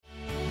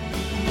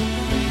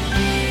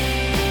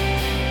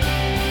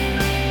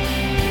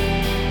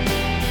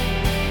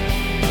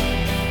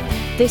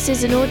This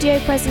is an audio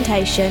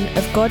presentation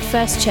of God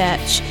First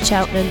Church,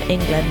 Cheltenham,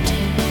 England.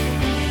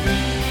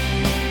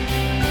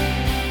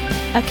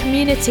 A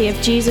community of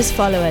Jesus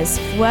followers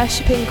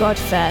worshipping God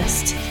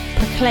first,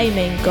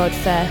 proclaiming God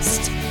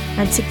first,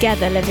 and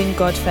together living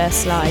God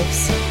first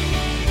lives.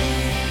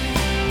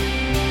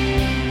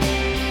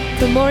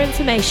 For more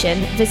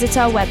information, visit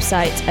our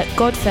website at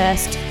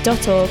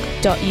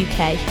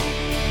godfirst.org.uk.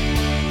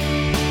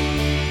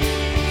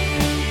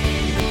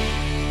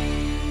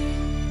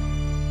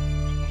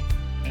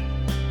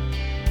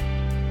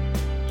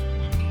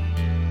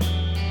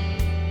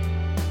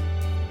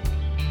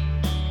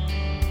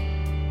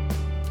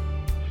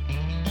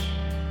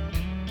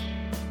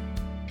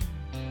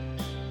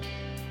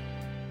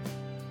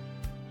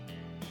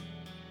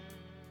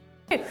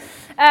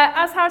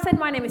 As Howard said,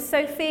 my name is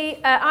Sophie.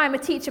 I'm a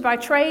teacher by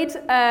trade,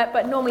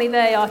 but normally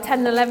they are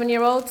 10 and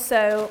 11-year-olds,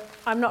 so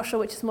I'm not sure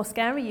which is more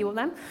scary, you or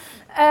them.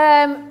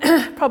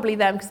 Probably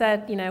them, because they're,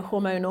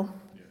 hormonal.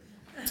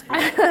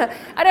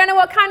 I don't know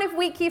what kind of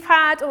week you've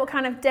had or what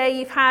kind of day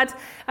you've had.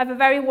 I have a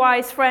very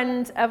wise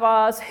friend of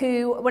ours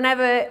who,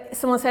 whenever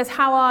someone says,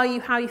 how are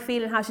you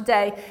feeling, how's your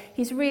day,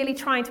 he's really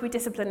trying to be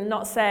disciplined and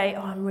not say,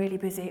 oh, I'm really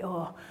busy,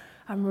 or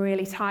I'm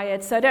really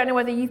tired. So I don't know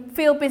whether you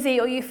feel busy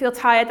or you feel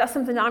tired. That's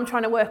something that I'm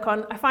trying to work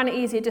on. I find it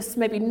easier just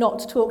maybe not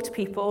to talk to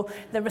people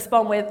than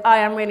respond with, I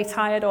am really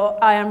tired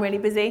or I am really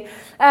busy.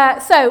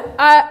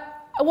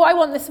 What I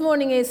want this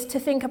morning is to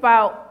think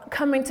about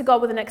coming to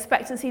God with an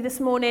expectancy this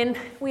morning.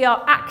 We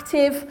are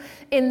active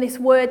in this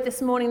word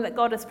this morning that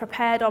God has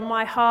prepared on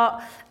my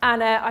heart.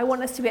 And I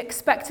want us to be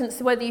expectant.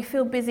 So whether you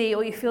feel busy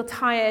or you feel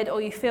tired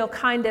or you feel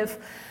kind of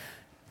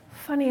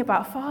funny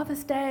about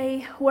Father's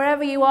Day,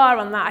 wherever you are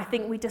on that, I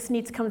think we just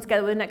need to come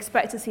together with an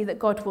expectancy that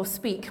God will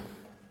speak.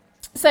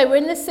 So we're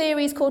in this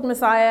series called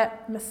Messiah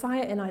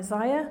in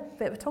Isaiah,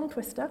 bit of a tongue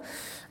twister.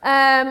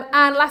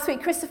 And last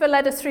week Christopher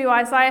led us through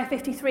Isaiah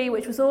 53,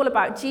 which was all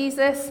about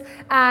Jesus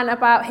and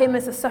about him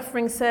as a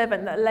suffering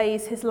servant that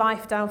lays his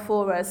life down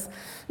for us.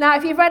 Now,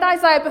 if you've read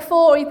Isaiah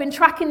before or you've been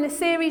tracking this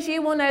series,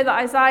 you will know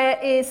that Isaiah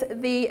is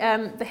the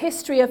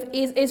history of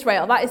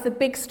Israel. That is the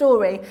big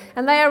story.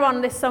 And they are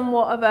on this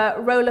somewhat of a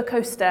roller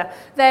coaster.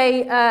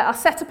 They are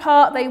set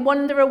apart, they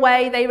wander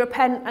away, they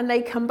repent, and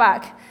they come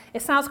back.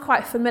 It sounds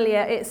quite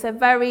familiar. It's a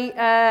very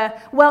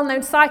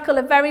well-known cycle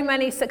of very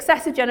many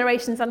successive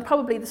generations and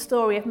probably the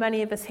story of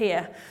many of us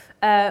here.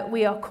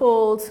 We are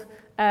called,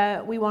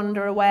 we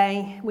wander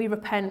away, we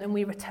repent and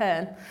we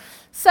return.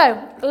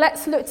 So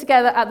let's look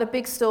together at the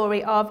big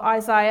story of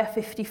Isaiah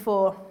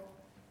 54.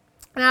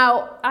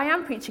 Now, I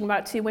am preaching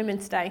about two women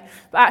today,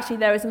 but actually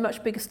there is a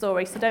much bigger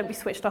story, so don't be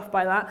switched off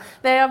by that.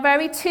 There are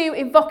very two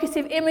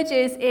evocative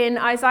images in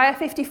Isaiah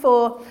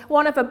 54,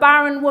 one of a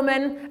barren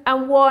woman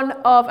and one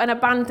of an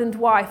abandoned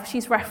wife.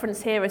 She's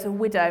referenced here as a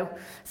widow.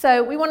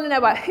 So we want to know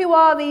about who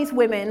are these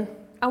women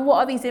and what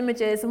are these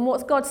images and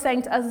what's God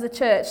saying to us as a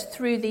church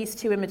through these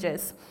two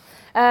images.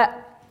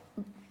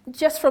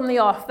 Just from the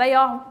off, they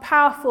are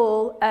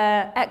powerful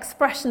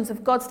expressions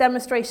of God's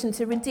demonstration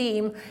to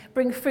redeem,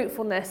 bring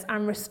fruitfulness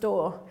and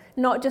restore.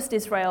 Not just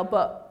Israel,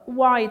 but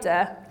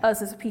wider,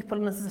 us as a people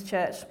and us as a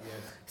church. Yes.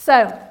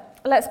 So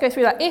let's go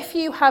through that. If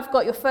you have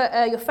got your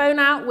phone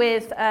out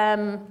with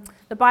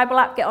the Bible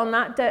app, get on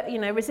that.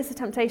 Resist the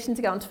temptation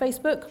to get onto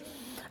Facebook.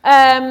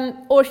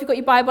 Or if you've got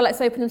your Bible,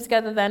 let's open them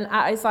together then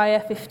at Isaiah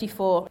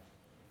 54.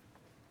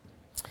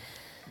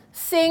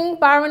 Sing,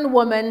 barren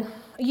woman,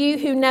 you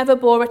who never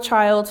bore a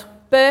child,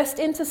 burst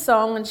into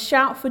song and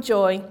shout for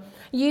joy,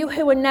 you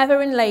who were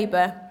never in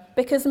labour,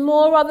 because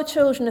more are the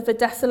children of the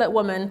desolate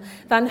woman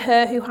than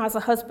her who has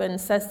a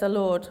husband, says the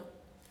Lord.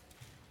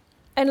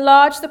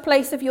 Enlarge the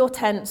place of your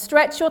tent,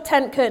 stretch your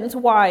tent curtains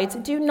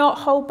wide, do not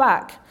hold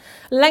back.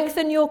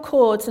 Lengthen your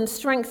cords and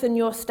strengthen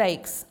your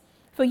stakes,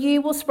 for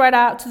you will spread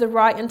out to the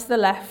right and to the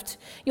left.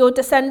 Your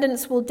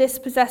descendants will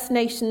dispossess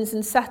nations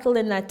and settle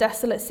in their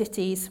desolate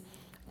cities.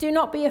 Do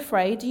not be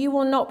afraid, you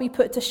will not be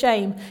put to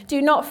shame.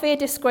 Do not fear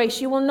disgrace,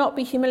 you will not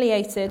be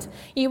humiliated.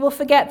 You will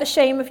forget the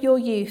shame of your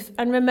youth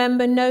and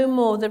remember no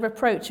more the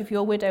reproach of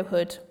your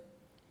widowhood.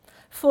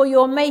 For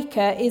your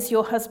Maker is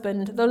your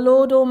husband, the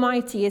Lord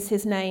Almighty is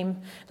his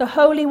name. The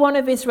Holy One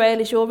of Israel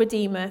is your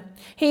Redeemer.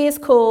 He is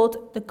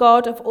called the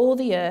God of all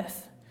the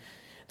earth.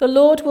 The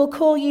Lord will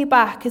call you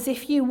back as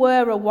if you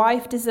were a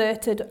wife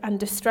deserted and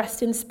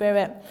distressed in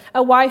spirit,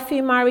 a wife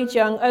who married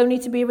young only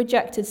to be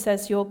rejected,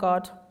 says your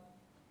God.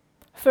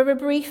 For a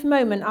brief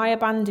moment I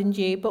abandoned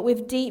you, but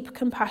with deep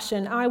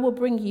compassion I will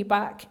bring you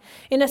back.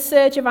 In a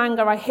surge of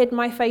anger I hid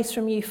my face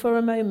from you for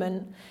a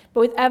moment,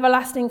 but with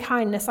everlasting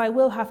kindness I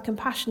will have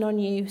compassion on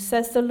you,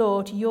 says the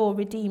Lord, your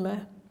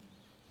Redeemer.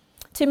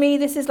 To me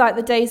this is like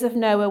the days of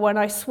Noah, when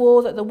I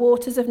swore that the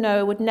waters of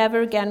Noah would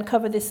never again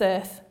cover this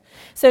earth.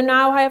 So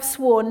now I have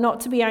sworn not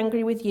to be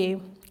angry with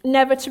you,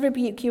 never to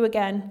rebuke you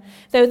again.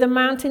 Though the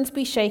mountains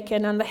be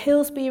shaken and the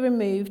hills be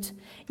removed,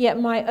 yet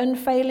my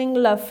unfailing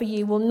love for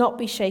you will not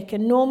be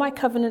shaken, nor my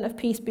covenant of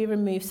peace be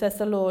removed, says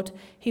the Lord,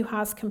 who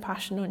has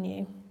compassion on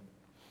you.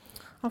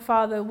 Our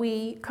Father,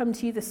 we come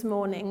to you this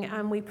morning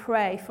and we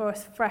pray for a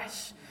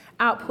fresh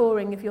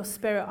outpouring of your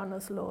Spirit on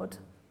us, Lord.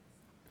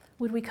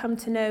 Would we come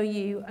to know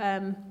you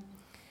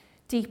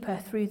deeper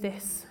through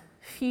this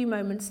few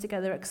moments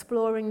together,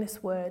 exploring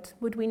this word?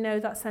 Would we know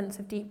that sense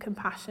of deep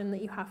compassion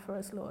that you have for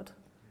us, Lord?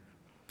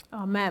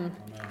 Amen.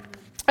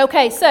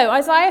 Okay, so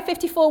Isaiah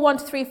 54,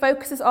 1-3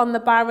 focuses on the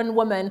barren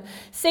woman.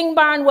 Sing,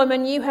 barren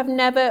woman, you have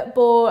never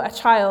bore a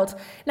child.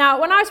 Now,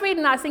 when I was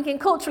reading that, I was thinking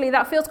culturally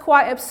that feels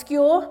quite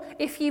obscure.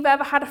 If you've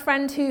ever had a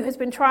friend who has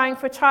been trying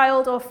for a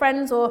child, or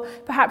friends, or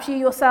perhaps you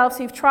yourselves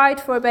who've tried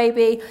for a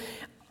baby,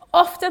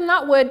 often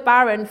that word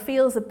barren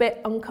feels a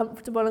bit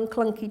uncomfortable and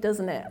clunky,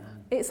 doesn't it?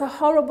 It's a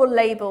horrible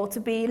label to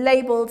be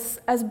labelled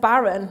as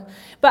barren.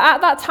 But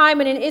at that time,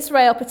 and in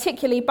Israel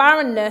particularly,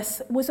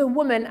 barrenness was a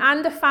woman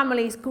and a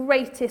family's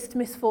greatest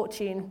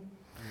misfortune.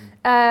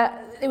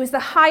 It was the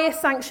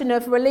highest sanction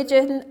of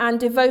religion and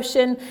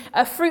devotion.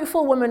 A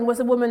fruitful woman was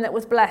a woman that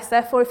was blessed.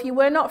 Therefore, if you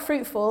were not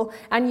fruitful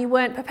and you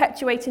weren't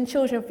perpetuating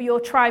children for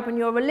your tribe and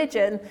your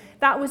religion,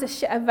 that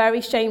was a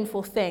very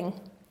shameful thing.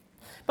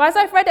 But as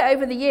I've read it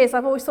over the years,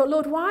 I've always thought,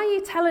 Lord, why are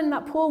you telling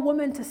that poor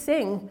woman to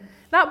sing?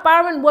 That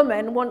barren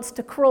woman wants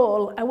to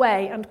crawl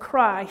away and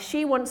cry.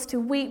 She wants to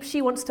weep.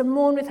 She wants to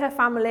mourn with her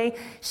family.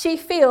 She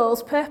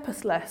feels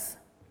purposeless.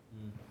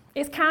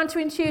 It's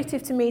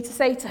counterintuitive to me to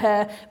say to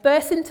her,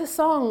 burst into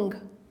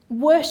song,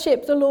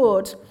 worship the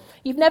Lord.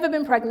 You've never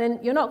been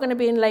pregnant. You're not going to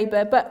be in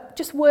labour, but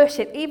just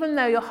worship, even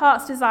though your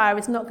heart's desire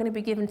is not going to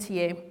be given to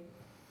you.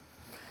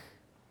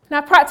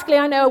 Now, practically,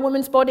 I know a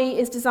woman's body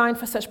is designed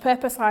for such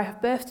purpose. I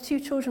have birthed 2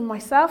 children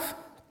myself.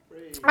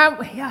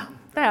 Yeah.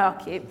 They are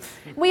cute.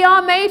 We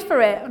are made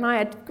for it, and I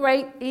had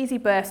great, easy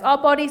births. Our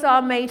bodies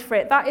are made for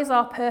it. That is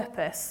our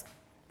purpose.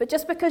 But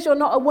just because you're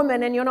not a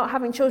woman and you're not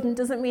having children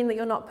doesn't mean that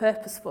you're not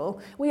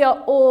purposeful. We are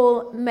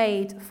all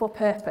made for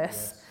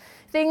purpose. Yes.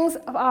 Things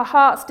of our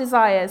heart's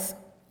desires.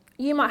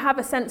 You might have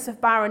a sense of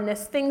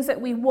barrenness, things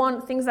that we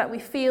want, things that we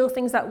feel,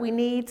 things that we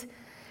need.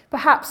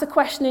 Perhaps a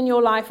question in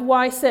your life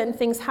why certain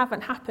things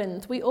haven't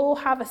happened. We all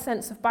have a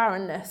sense of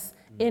barrenness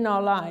in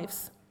our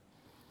lives.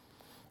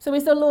 So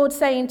is the Lord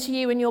saying to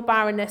you in your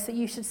barrenness that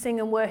you should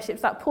sing and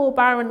worship? That poor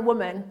barren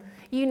woman,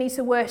 you need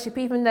to worship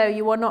even though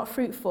you are not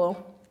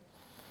fruitful.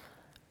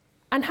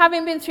 And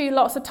having been through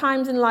lots of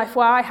times in life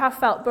where I have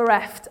felt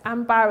bereft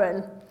and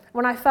barren,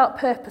 when I felt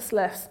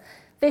purposeless,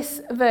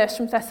 this verse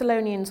from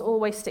Thessalonians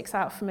always sticks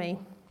out for me.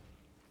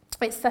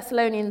 It's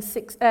Thessalonians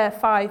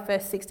 5,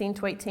 verse 16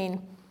 to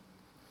 18.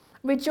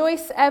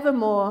 Rejoice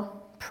evermore.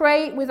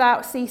 Pray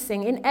without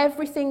ceasing. In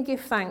everything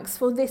give thanks,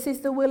 for this is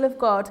the will of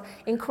God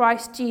in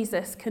Christ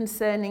Jesus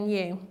concerning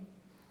you.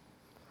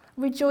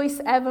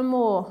 Rejoice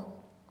evermore.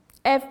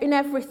 In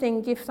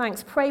everything give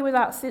thanks. Pray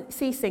without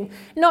ceasing.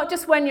 Not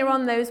just when you're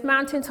on those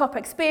mountaintop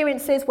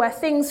experiences where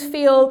things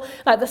feel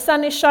like the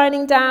sun is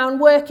shining down,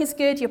 work is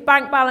good, your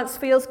bank balance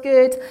feels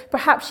good,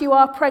 perhaps you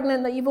are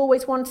pregnant that you've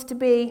always wanted to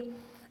be.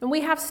 And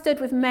we have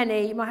stood with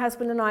many, my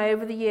husband and I,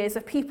 over the years,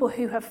 of people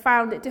who have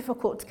found it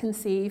difficult to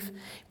conceive,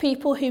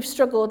 people who've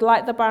struggled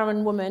like the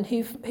barren woman,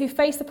 who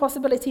face the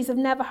possibilities of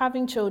never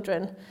having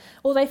children,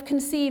 or they've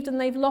conceived and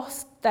they've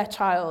lost their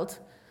child.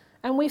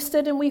 And we've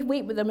stood and we've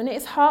wept with them, and it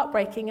is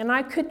heartbreaking. And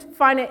I could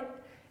find it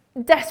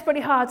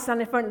desperately hard to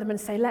stand in front of them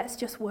and say, let's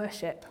just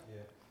worship.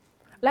 Yeah.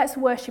 Let's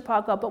worship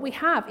our God. But we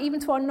have, even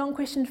to our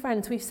non-Christian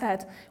friends, we've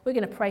said, we're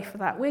going to pray for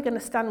that. We're going to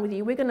stand with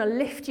you. We're going to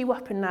lift you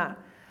up in that.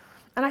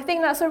 And I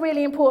think that's a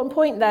really important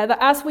point there, that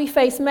as we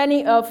face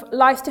many of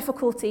life's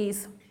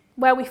difficulties,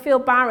 where we feel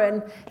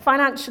barren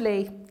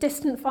financially,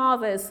 distant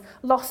fathers,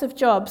 loss of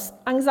jobs,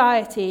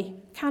 anxiety,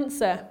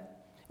 cancer,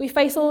 we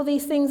face all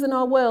these things in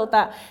our world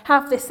that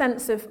have this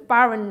sense of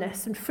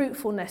barrenness and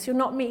fruitfulness. You're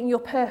not meeting your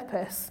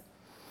purpose.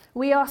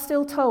 We are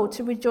still told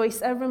to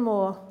rejoice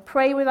evermore,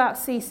 pray without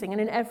ceasing,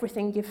 and in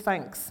everything give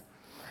thanks.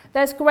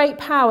 There's great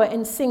power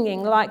in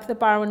singing like the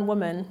barren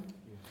woman.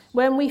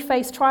 When we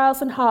face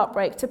trials and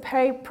heartbreak, to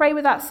pray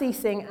without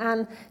ceasing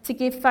and to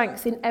give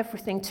thanks in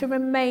everything, to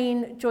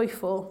remain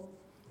joyful.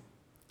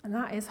 And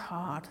that is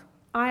hard.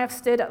 I have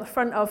stood at the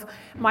front of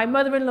my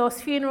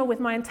mother-in-law's funeral with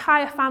my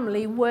entire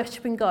family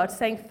worshipping God,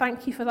 saying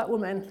thank you for that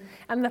woman.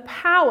 And the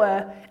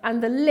power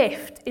and the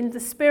lift in the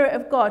Spirit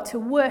of God to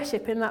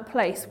worship in that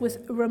place was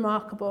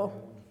remarkable.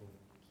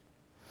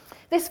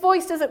 This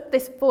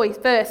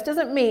verse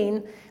doesn't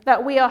mean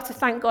that we are to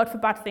thank God for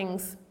bad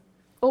things,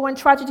 or when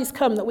tragedies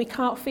come that we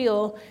can't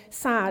feel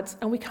sad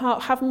and we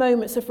can't have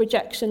moments of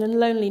rejection and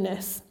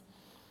loneliness.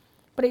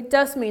 But it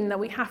does mean that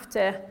we have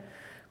to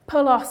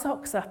pull our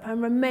socks up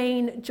and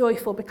remain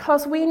joyful,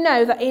 because we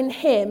know that in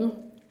him,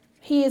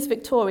 he is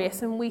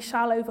victorious and we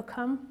shall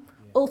overcome.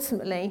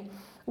 Ultimately,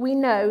 we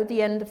know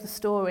the end of the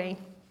story.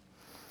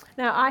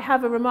 Now, I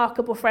have a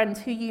remarkable friend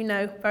who you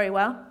know very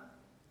well,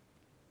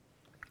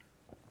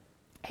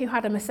 who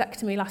had a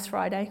mastectomy last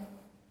Friday.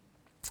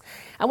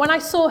 And when I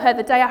saw her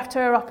the day after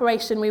her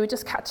operation, we were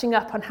just catching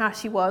up on how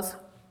she was.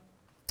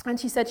 And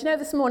she said,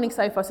 this morning,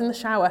 Sophie, I was in the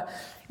shower,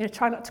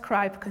 try not to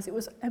cry because it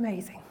was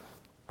amazing.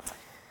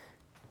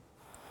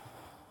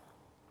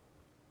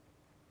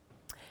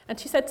 And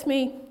she said to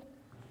me,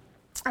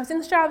 I was in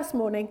the shower this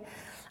morning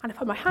And I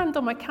put my hand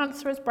on my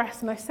cancerous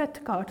breast and I said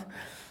to God,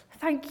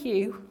 thank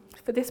you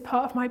for this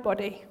part of my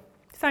body.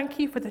 Thank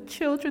you for the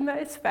children that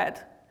it's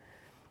fed.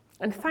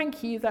 And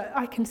thank you that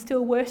I can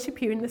still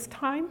worship you in this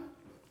time.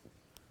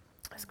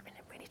 I was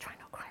really trying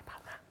not to cry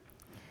about that.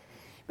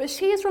 But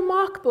she is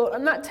remarkable,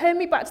 and that turned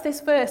me back to this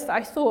verse that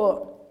I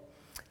thought,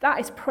 that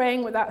is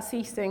praying without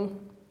ceasing.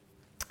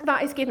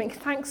 That is giving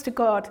thanks to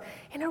God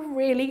in a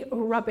really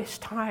rubbish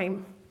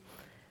time.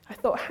 I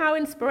thought, how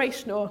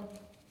inspirational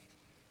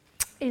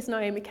is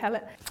Naomi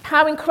Kellett.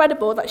 How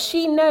incredible that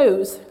she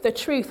knows the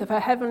truth of her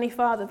Heavenly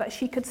Father, that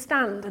she could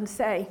stand and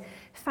say,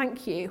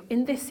 thank you.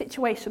 In this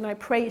situation, I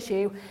praise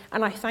you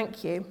and I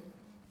thank you.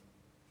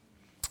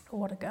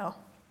 What a girl.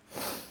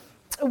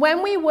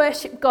 When we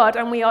worship God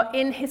and we are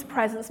in his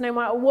presence, no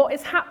matter what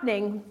is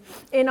happening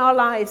in our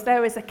lives,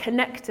 there is a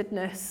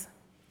connectedness.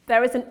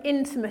 There is an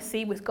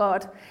intimacy with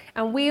God.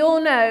 And we all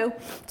know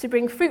to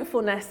bring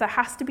fruitfulness, there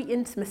has to be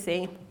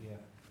intimacy.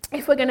 Yeah.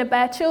 If we're going to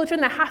bear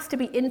children, there has to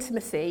be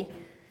intimacy.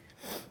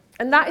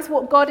 And that is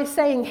what God is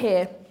saying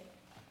here.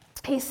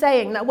 He's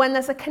saying that when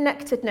there's a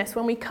connectedness,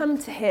 when we come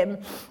to him,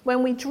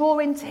 when we draw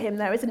into him,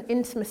 there is an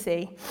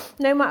intimacy.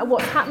 No matter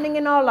what's happening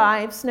in our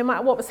lives, no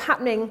matter what was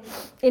happening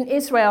in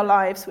Israel's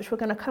lives, which we're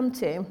going to come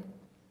to,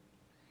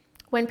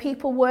 when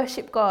people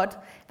worship God,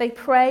 they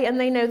pray and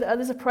they know that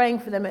others are praying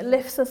for them. It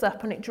lifts us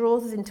up and it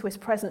draws us into his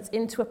presence,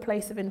 into a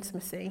place of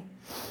intimacy.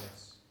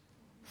 Yes.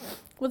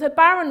 Well, the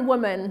barren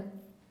woman,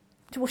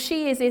 well,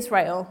 she is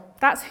Israel.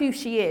 That's who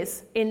she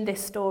is in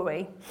this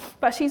story.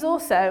 But she's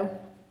also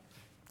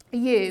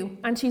you,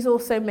 and she's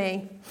also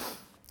me.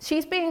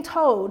 She's being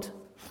told,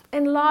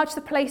 enlarge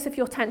the place of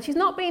your tent. She's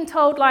not being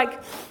told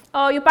like,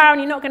 oh, you're barren,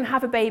 you're not going to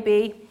have a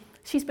baby.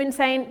 She's been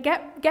saying,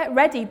 get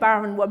ready,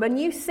 barren woman.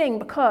 You sing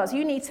because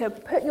you need to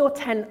put your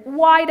tent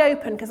wide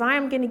open because I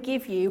am going to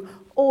give you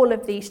all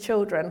of these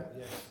children.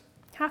 Yes.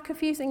 How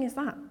confusing is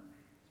that?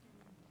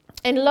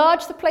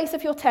 Enlarge the place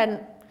of your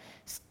tent.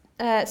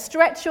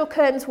 Stretch your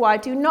curtains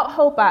wide. Do not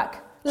hold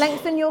back.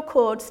 Lengthen your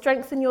cords,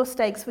 strengthen your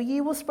stakes, for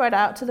you will spread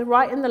out to the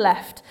right and the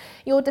left.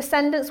 Your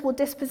descendants will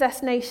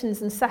dispossess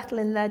nations and settle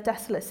in their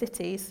desolate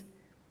cities.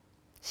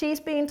 She's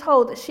being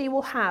told that she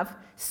will have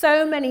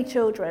so many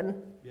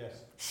children. Yes.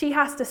 She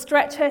has to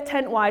stretch her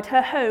tent wide.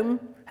 Her home,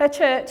 her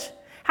church,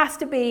 has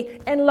to be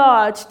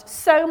enlarged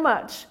so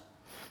much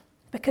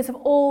because of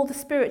all the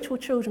spiritual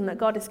children that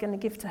God is going to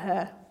give to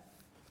her.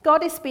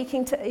 God is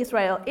speaking to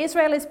Israel.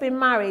 Israel has been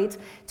married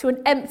to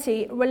an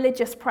empty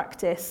religious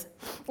practice.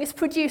 It's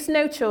produced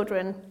no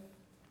children.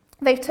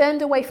 They've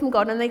turned away from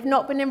God and they've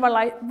not been in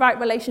right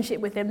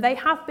relationship with him. They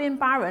have been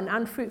barren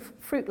and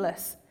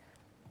fruitless.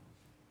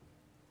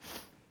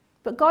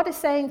 But God is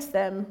saying to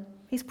them,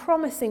 he's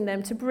promising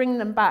them to bring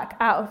them back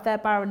out of their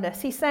barrenness.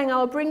 He's saying, I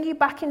will bring you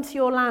back into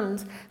your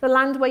land, the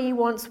land where you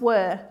once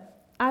were.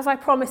 As I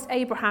promised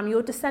Abraham,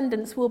 your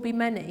descendants will be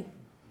many.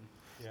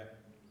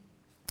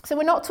 So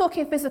we're not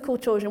talking physical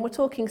children, we're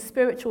talking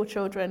spiritual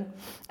children.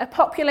 A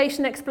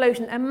population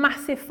explosion, a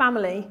massive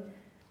family.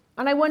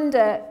 And I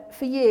wonder,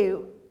 for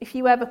you, if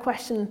you ever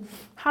question,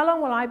 how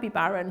long will I be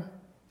barren?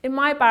 In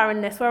my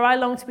barrenness, where I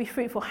long to be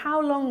fruitful,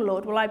 how long,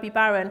 Lord, will I be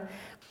barren?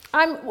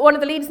 I'm one of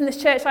the leaders in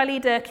this church. I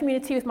lead a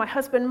community with my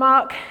husband,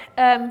 Mark.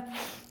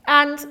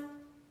 And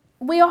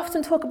we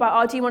often talk about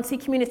our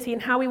G1C community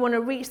and how we want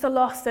to reach the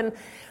lost. And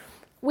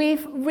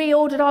we've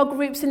reordered our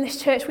groups in this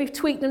church. We've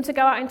tweaked them to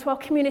go out into our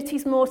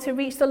communities more to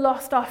reach the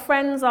lost, our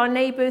friends, our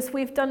neighbours.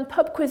 We've done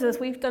pub quizzes,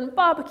 we've done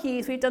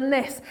barbecues, we've done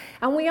this.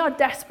 And we are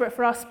desperate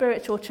for our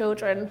spiritual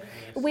children.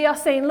 Yes. We are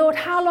saying, Lord,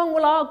 how long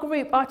will our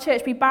group, our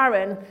church be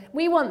barren?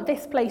 We want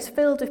this place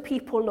filled with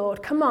people,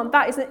 Lord. Come on,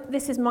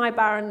 this is my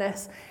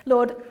barrenness.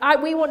 Lord,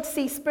 we want to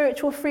see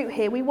spiritual fruit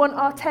here. We want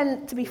our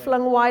tent to be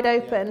flung wide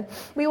open.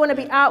 We want to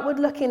be outward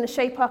looking and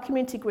shape our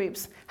community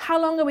groups.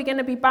 How long are we going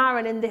to be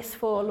barren in this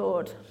for,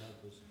 Lord?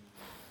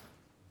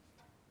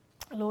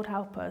 Lord,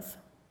 help us.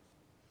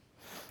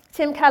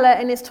 Tim Keller,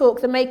 in his talk,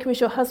 The Maker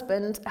is Your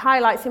Husband,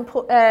 highlights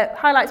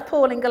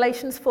Paul in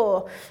Galatians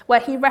 4,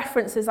 where he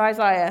references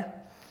Isaiah.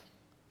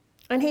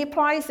 And he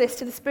applies this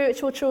to the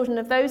spiritual children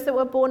of those that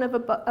were born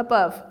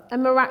above, a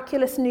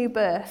miraculous new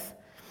birth.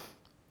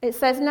 It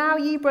says, now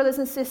you, brothers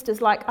and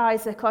sisters, like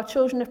Isaac, are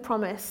children of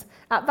promise.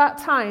 At that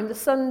time, the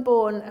son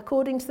born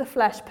according to the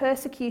flesh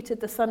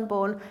persecuted the son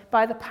born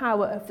by the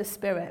power of the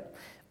Spirit.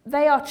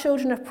 They are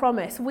children of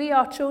promise. We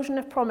are children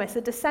of promise,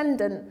 a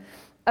descendant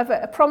of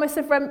a promise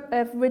of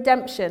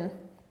redemption.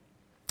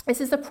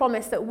 This is the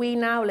promise that we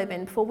now live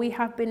in, for we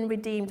have been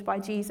redeemed by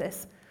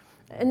Jesus.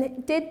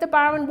 And did the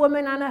barren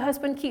woman and her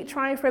husband keep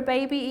trying for a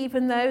baby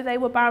even though they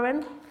were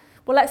barren?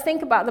 Well, let's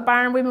think about the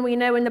barren women we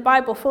know in the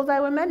Bible, for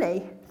there were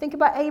many. Think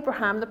about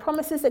Abraham, the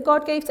promises that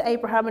God gave to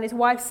Abraham and his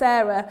wife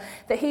Sarah,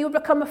 that he would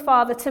become a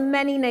father to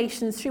many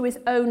nations through his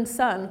own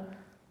son.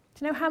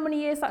 Do you know how many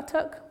years that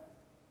took?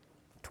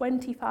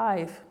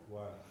 25.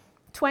 Wow.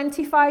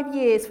 25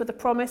 years for the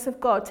promise of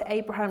God to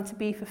Abraham to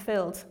be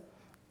fulfilled.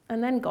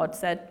 And then God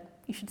said,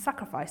 you should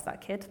sacrifice that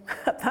kid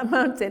up that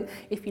mountain,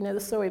 if you know the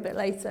story a bit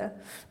later.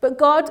 But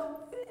God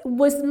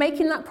was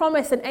making that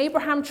promise, and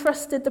Abraham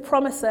trusted the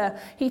promiser.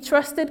 He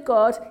trusted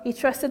God, he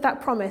trusted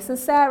that promise, and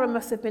Sarah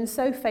must have been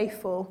so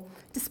faithful.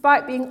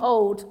 Despite being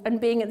old and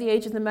being at the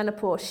age of the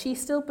menopause, she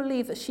still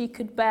believed that she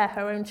could bear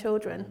her own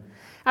children.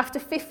 After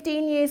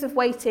 15 years of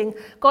waiting,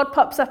 God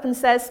pops up and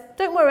says,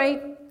 don't worry,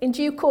 in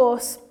due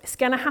course, it's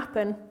going to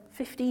happen.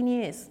 15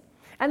 years.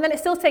 And then it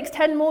still takes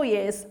 10 more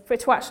years for it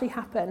to actually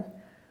happen.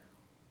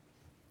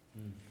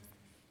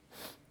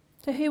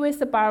 So who is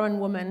the barren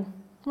woman?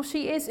 Well,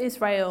 she is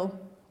Israel.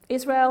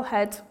 Israel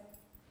had,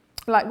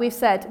 like we've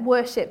said,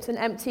 worshipped an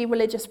empty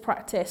religious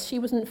practice. She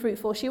wasn't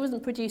fruitful. She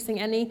wasn't producing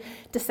any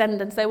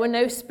descendants. There were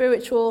no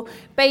spiritual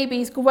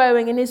babies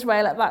growing in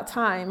Israel at that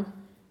time.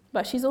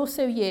 But she's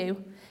also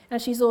you,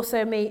 and she's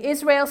also me.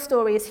 Israel's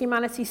story is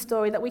humanity's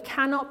story, that we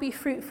cannot be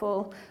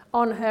fruitful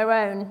on her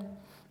own.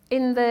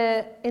 In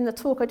the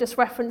talk I just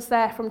referenced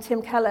there from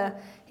Tim Keller,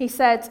 he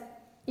said,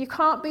 you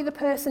can't be the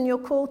person you're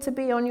called to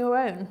be on your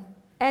own.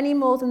 Any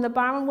more than the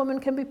barren woman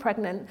can be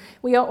pregnant,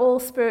 we are all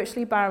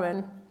spiritually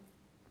barren.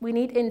 We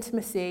need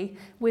intimacy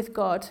with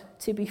God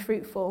to be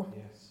fruitful.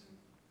 Yes.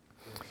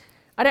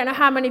 I don't know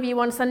how many of you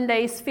on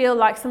Sundays feel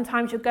like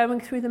sometimes you're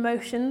going through the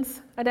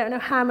motions. I don't know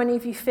how many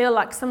of you feel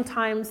like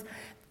sometimes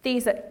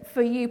these are,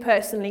 for you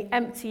personally,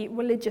 empty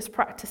religious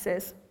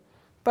practices.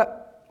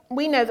 But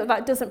we know that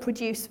that doesn't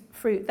produce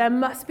fruit. There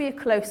must be a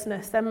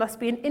closeness, there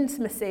must be an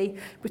intimacy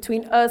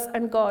between us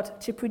and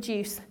God to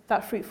produce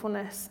that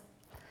fruitfulness.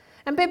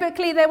 And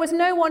biblically, there was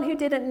no one who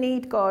didn't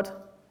need God.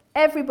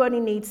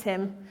 Everybody needs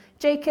him.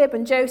 Jacob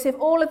and Joseph,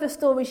 all of the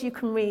stories you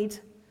can read.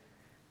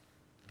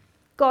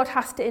 God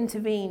has to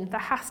intervene. There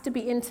has to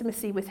be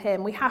intimacy with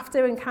him. We have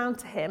to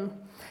encounter him.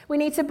 We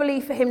need to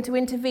believe for him to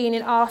intervene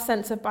in our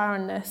sense of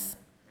barrenness.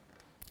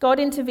 God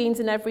intervenes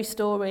in every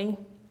story.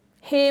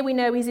 Here we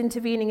know he's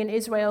intervening in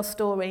Israel's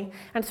story,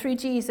 and through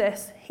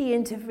Jesus, he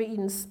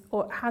intervenes,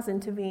 or has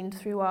intervened,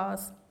 through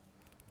ours.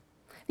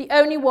 The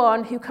only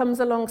one who comes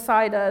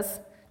alongside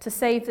us to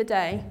save the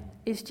day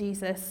is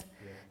Jesus.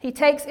 Yeah. He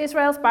takes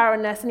Israel's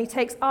barrenness and he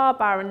takes our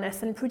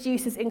barrenness and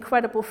produces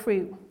incredible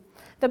fruit.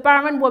 The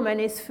barren woman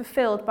is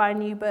fulfilled by a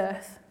new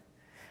birth.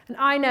 And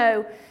I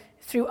know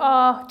through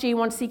our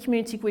G1C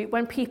community group,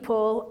 when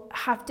people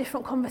have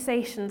different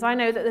conversations, I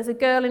know that there's a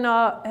girl in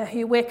our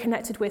who we're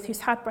connected with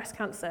who's had breast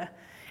cancer,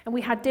 and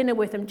we had dinner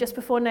with them just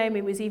before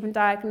Naomi was even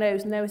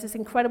diagnosed, and there was this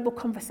incredible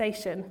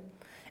conversation.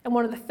 And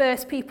one of the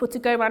first people to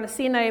go around and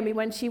see Naomi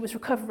when she was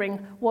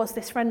recovering was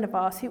this friend of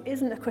ours who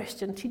isn't a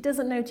Christian. She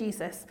doesn't know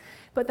Jesus.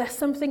 But there's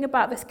something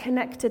about this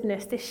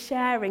connectedness, this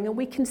sharing, and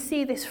we can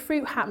see this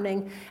fruit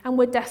happening, and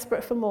we're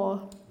desperate for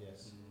more.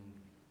 Yes.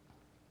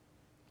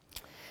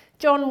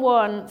 John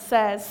 1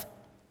 says,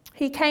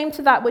 he came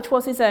to that which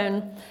was his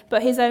own,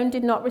 but his own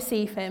did not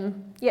receive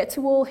him. Yet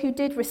to all who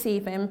did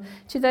receive him,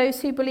 to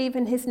those who believe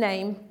in his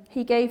name,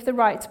 he gave the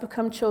right to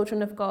become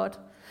children of God.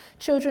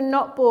 Children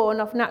not born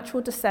of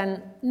natural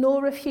descent,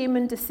 nor of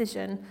human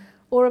decision,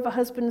 or of a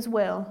husband's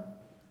will,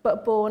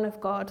 but born of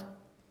God.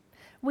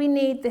 We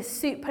need this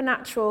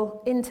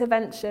supernatural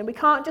intervention. We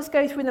can't just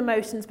go through the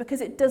motions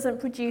because it doesn't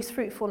produce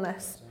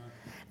fruitfulness.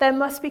 There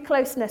must be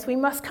closeness. We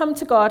must come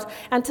to God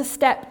and to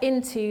step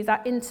into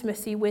that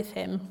intimacy with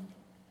him.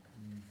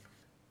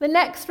 The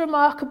next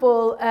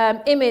remarkable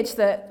image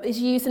that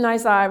is used in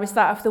Isaiah is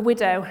that of the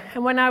widow.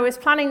 And when I was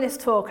planning this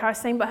talk, I was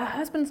saying, but her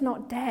husband's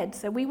not dead,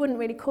 so we wouldn't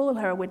really call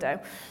her a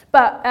widow.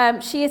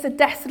 But she is a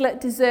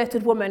desolate,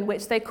 deserted woman,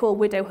 which they call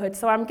widowhood.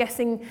 So I'm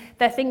guessing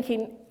they're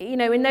thinking, you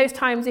know, in those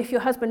times, if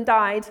your husband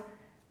died,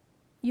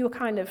 you were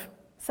kind of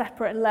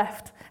separate and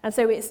left. And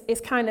so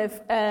it's kind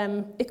of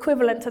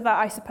equivalent to that,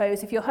 I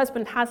suppose. If your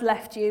husband has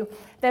left you,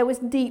 there was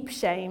deep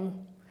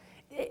shame.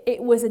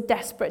 It was a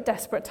desperate,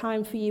 desperate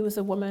time for you as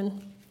a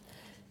woman.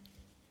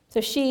 So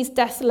she's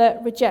desolate,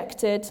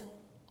 rejected,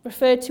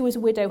 referred to as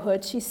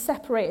widowhood. She's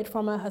separated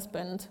from her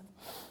husband.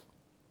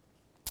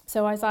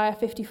 So Isaiah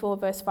 54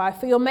 verse 5,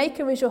 for your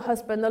maker is your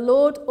husband, the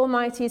Lord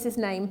Almighty is his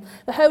name.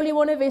 The Holy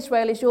One of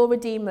Israel is your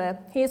Redeemer.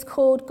 He is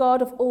called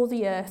God of all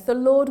the earth. The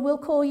Lord will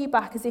call you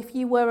back as if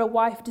you were a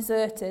wife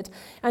deserted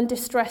and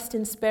distressed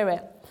in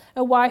spirit,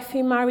 a wife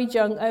who married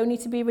young only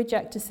to be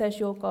rejected, says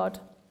your God.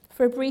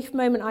 For a brief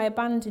moment I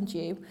abandoned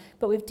you,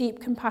 but with deep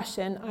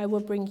compassion I will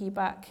bring you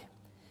back.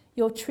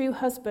 Your true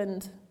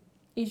husband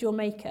is your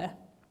maker,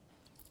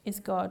 is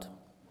God.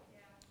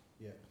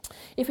 Yeah.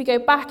 If we go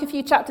back a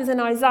few chapters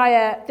in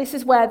Isaiah, this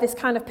is where this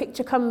kind of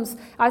picture comes.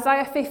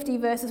 Isaiah 50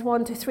 verses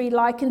 1 to 3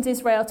 likens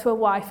Israel to a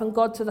wife and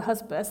God to the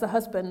husband as the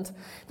husband.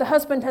 The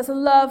husband has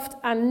loved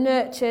and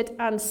nurtured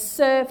and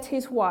served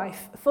his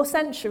wife for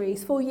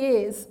centuries, for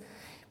years.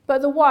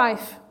 But the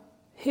wife,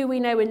 who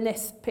we know in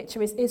this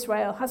picture is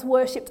Israel, has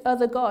worshipped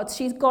other gods.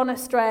 She's gone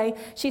astray.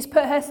 She's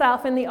put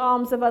herself in the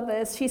arms of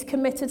others. She's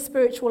committed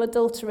spiritual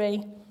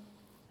adultery.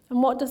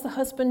 And what does the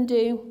husband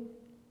do?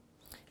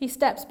 He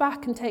steps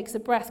back and takes a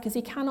breath because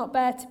he cannot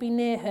bear to be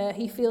near her.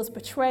 He feels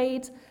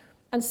betrayed,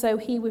 and so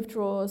he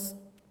withdraws.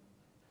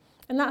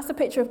 And that's the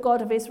picture of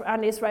God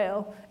and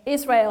Israel.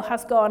 Israel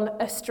has gone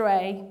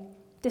astray.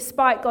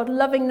 Despite God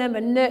loving them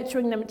and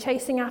nurturing them and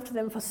chasing after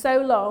them for so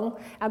long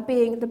and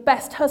being the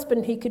best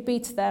husband he could be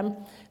to them,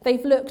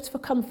 they've looked for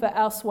comfort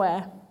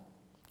elsewhere.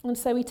 And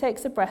so he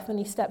takes a breath and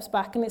he steps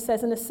back, and it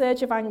says, in a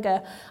surge of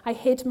anger, I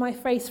hid my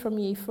face from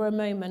you for a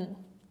moment.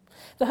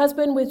 The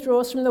husband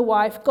withdraws from the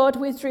wife. God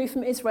withdrew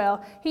from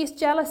Israel. He's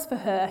jealous for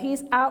her.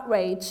 He's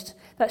outraged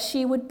that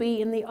she would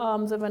be in the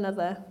arms of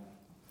another.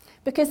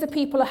 Because the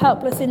people are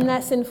helpless in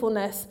their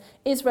sinfulness,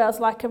 Israel's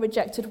like a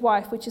rejected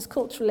wife, which is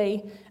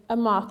culturally a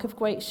mark of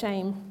great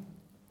shame.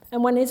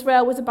 And when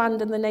Israel was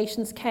abandoned, the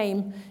nations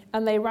came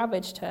and they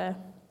ravaged her.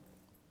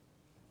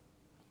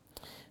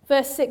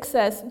 Verse 6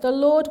 says, the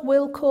Lord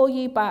will call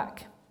you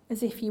back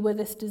as if you were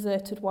this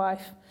deserted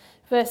wife.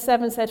 Verse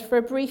 7 said, for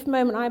a brief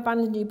moment I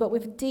abandoned you, but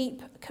with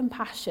deep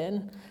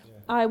compassion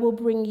I will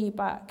bring you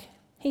back.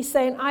 He's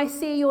saying, I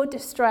see your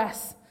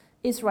distress,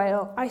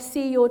 Israel. I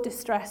see your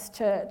distress,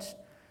 church.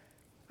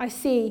 I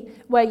see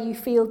where you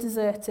feel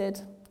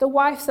deserted. The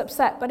wife's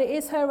upset, but it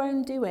is her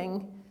own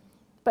doing.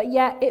 But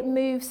yet it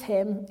moves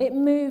him. It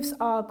moves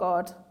our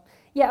God.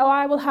 Yet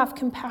I will have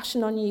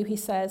compassion on you, he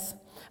says.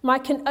 My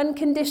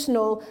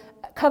unconditional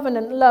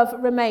covenant love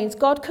remains.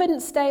 God couldn't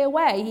stay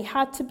away. He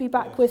had to be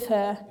back with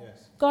her. Yes.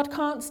 God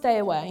can't stay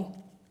away.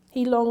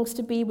 He longs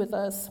to be with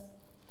us.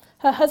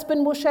 Her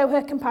husband will show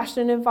her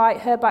compassion and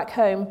invite her back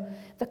home.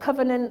 The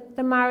covenant,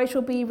 the marriage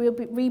will be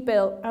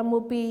rebuilt and will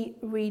be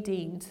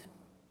redeemed.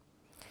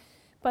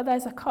 But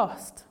there's a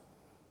cost.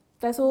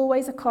 There's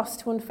always a cost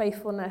to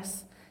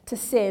unfaithfulness, to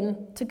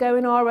sin, to go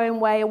in our own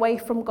way away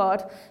from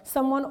God.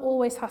 Someone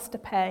always has to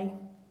pay.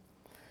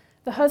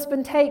 The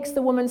husband takes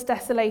the woman's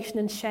desolation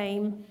and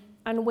shame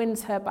and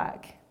wins her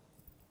back.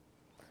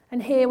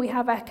 And here we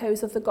have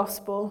echoes of the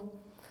gospel.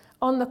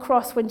 On the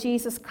cross when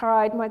Jesus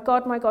cried, my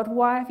God,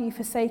 why have you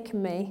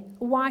forsaken me?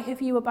 Why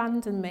have you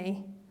abandoned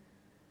me?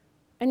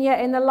 And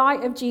yet in the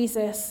light of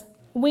Jesus,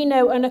 we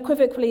know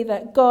unequivocally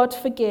that God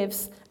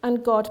forgives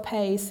and God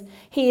pays.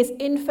 He is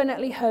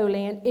infinitely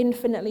holy and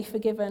infinitely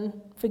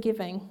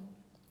forgiving.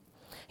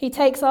 He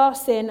takes our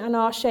sin and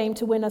our shame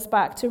to win us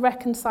back, to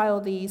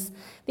reconcile these.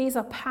 These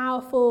are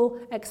powerful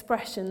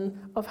expressions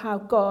of how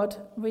God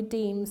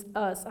redeems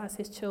us as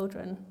his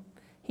children.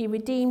 He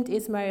redeemed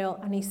Israel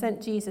and he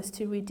sent Jesus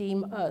to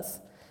redeem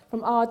us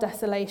from our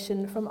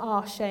desolation, from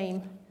our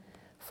shame,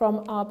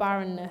 from our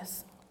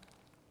barrenness.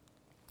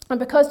 And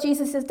because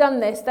Jesus has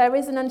done this, there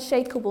is an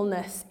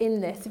unshakableness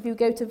in this. If you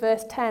go to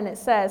verse 10, it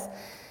says,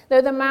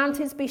 though the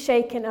mountains be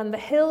shaken and the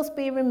hills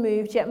be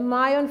removed, yet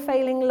my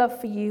unfailing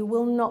love for you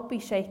will not be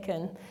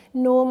shaken,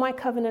 nor my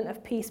covenant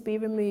of peace be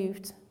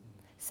removed,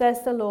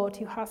 says the Lord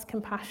who has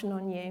compassion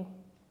on you.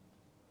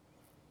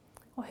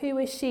 Well, who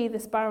is she,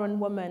 this barren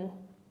woman?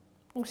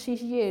 Well,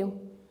 she's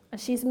you, and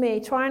she's me,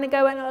 trying to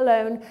go it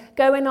alone,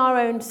 go in our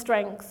own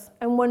strength,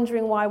 and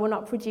wondering why we're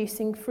not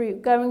producing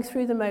fruit, going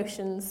through the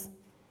motions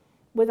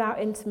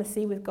without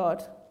intimacy with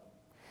God.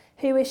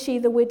 Who is she,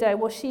 the widow?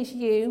 Well, she's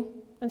you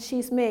and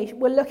she's me.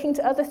 We're looking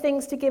to other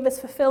things to give us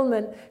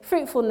fulfillment,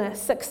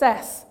 fruitfulness,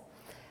 success.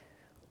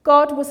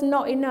 God was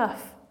not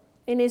enough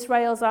in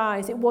Israel's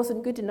eyes. It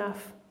wasn't good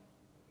enough.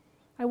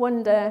 I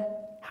wonder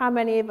how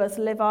many of us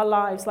live our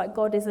lives like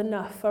God is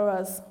enough for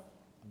us.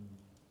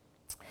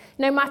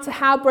 No matter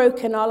how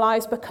broken our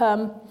lives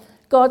become,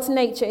 God's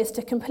nature is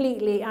to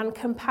completely and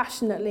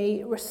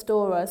compassionately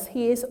restore us.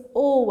 He is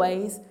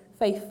always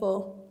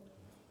faithful.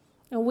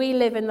 And we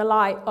live in the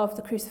light of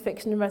the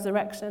crucifixion and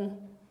resurrection,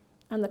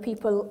 and the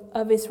people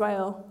of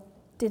Israel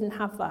didn't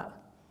have that.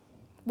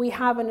 We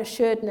have an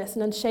assuredness,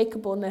 an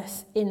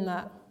unshakableness in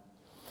that.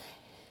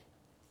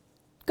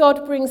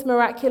 God brings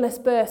miraculous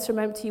births from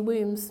empty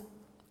wombs.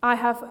 I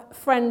have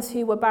friends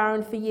who were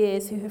barren for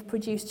years who have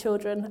produced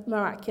children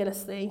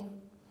miraculously.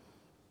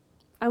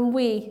 And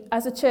we,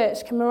 as a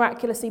church, can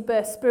miraculously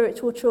birth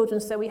spiritual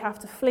children, so we have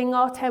to fling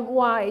our tent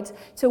wide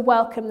to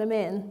welcome them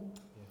in.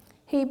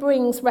 He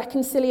brings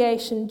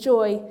reconciliation,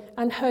 joy,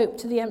 and hope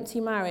to the empty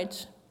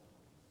marriage.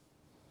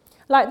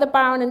 Like the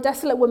barren and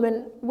desolate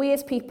woman, we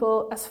as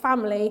people, as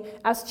family,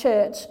 as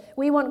church,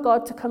 we want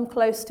God to come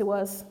close to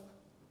us.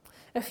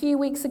 A few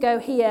weeks ago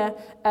here,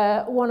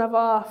 one of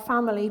our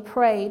family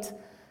prayed,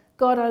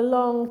 God, I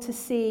long to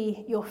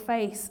see your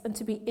face and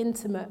to be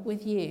intimate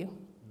with you.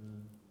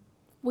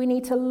 We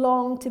need to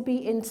long to be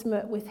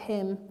intimate with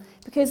him,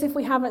 because if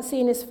we haven't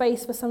seen his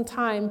face for some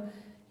time,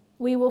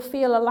 we will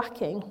feel a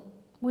lacking.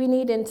 We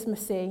need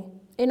intimacy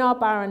in our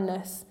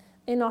barrenness,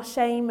 in our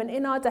shame, and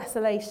in our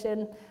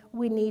desolation.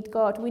 We need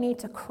God. We need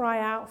to cry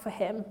out for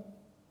him.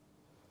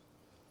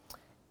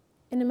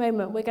 In a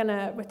moment, we're going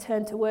to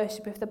return to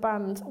worship if the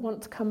band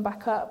want to come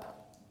back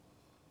up.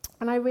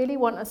 And I really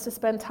want us to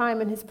spend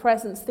time in his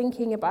presence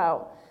thinking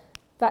about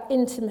that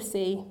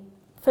intimacy.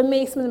 For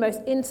me, some of the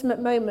most intimate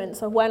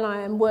moments are when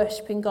I am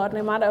worshipping God,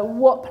 no matter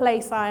what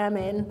place I am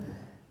in.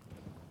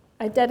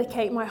 I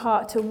dedicate my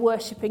heart to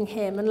worshipping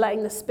him and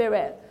letting the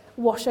Spirit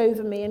wash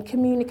over me and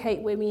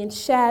communicate with me and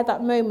share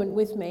that moment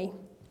with me.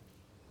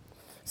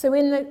 So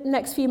in the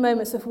next few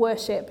moments of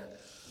worship,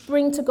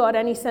 bring to God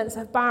any sense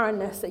of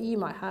barrenness that you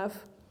might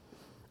have,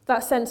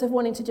 that sense of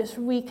wanting to just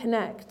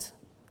reconnect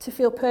to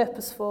feel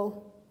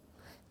purposeful,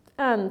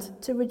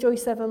 and to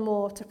rejoice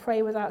evermore, to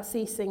pray without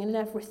ceasing, and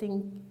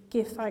everything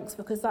give thanks,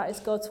 because that is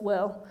God's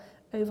will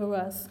over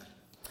us.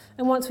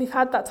 And once we've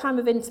had that time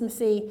of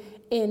intimacy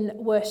in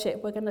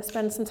worship, we're going to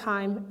spend some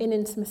time in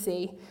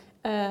intimacy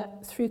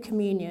through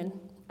communion.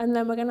 And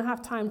then we're going to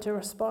have time to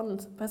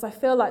respond, because I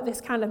feel like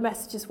this kind of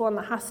message is one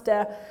that has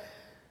to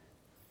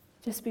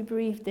just be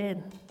breathed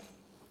in.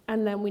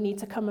 And then we need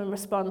to come and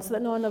respond so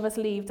that none of us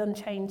leave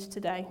unchanged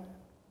today.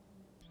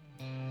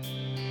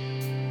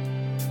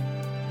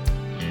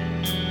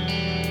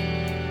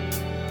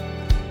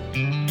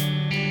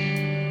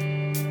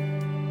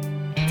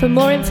 For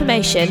more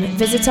information,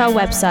 visit our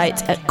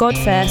website at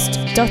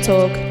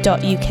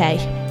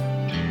godfirst.org.uk.